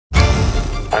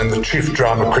I'm the chief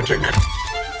drama critic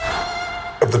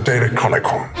of the Daily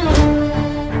Chronicle.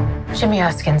 Jimmy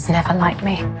Erskine's never liked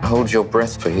me. Hold your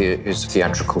breath, for here is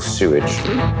theatrical sewage.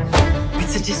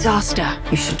 It's a disaster.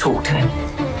 You should talk to him.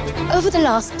 Over the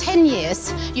last 10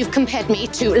 years, you've compared me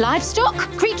to livestock,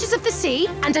 creatures of the sea,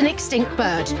 and an extinct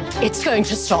bird. It's going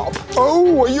to stop.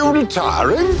 Oh, are you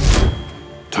retiring?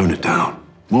 Tone it down.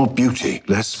 More beauty,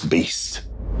 less beast.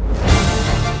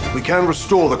 We can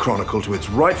restore the Chronicle to its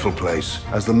rightful place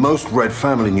as the most read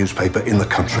family newspaper in the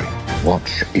country.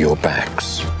 Watch your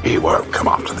backs. He won't come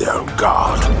up to the old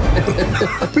guard.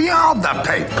 We are the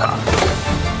paper.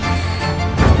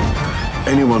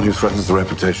 Anyone who threatens the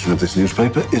reputation of this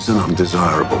newspaper is an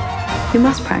undesirable. You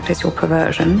must practice your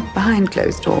perversion behind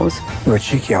closed doors. You're a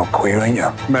cheeky old queer, ain't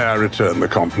you? May I return the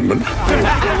compliment?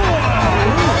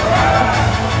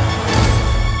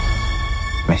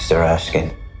 Mr.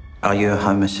 Erskine, are you a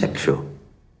homosexual?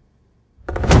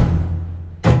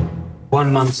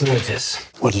 1 month's notice.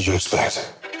 What did you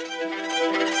expect?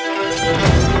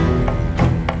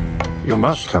 You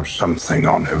must have something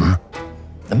on him.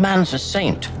 The man's a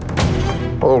saint.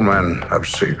 All men have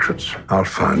secrets. I'll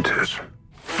find his.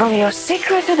 From your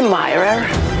secret admirer.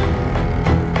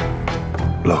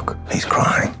 Look, he's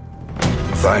crying.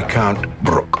 Viscount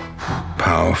Brooke.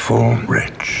 Powerful,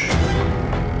 rich,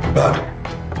 but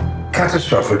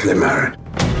catastrophically married.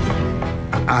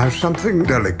 I have something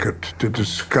delicate to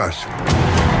discuss.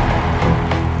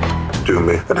 Do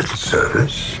me a little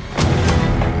service.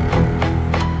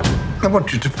 I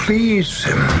want you to please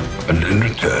him, and in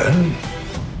return,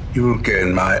 you will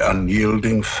gain my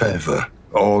unyielding favor,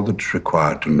 all that's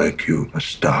required to make you a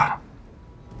star.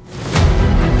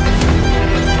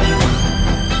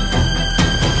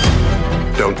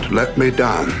 Don't let me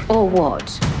down. Or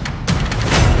what?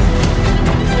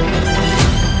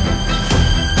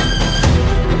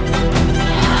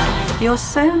 You're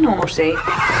so naughty.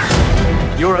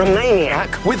 You're a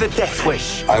maniac with a death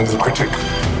wish. I'm the critic.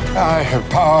 I have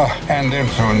power and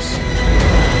influence.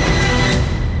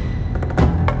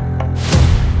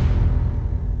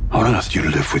 How on earth do you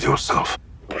live with yourself?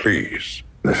 Please,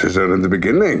 this is only the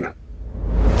beginning.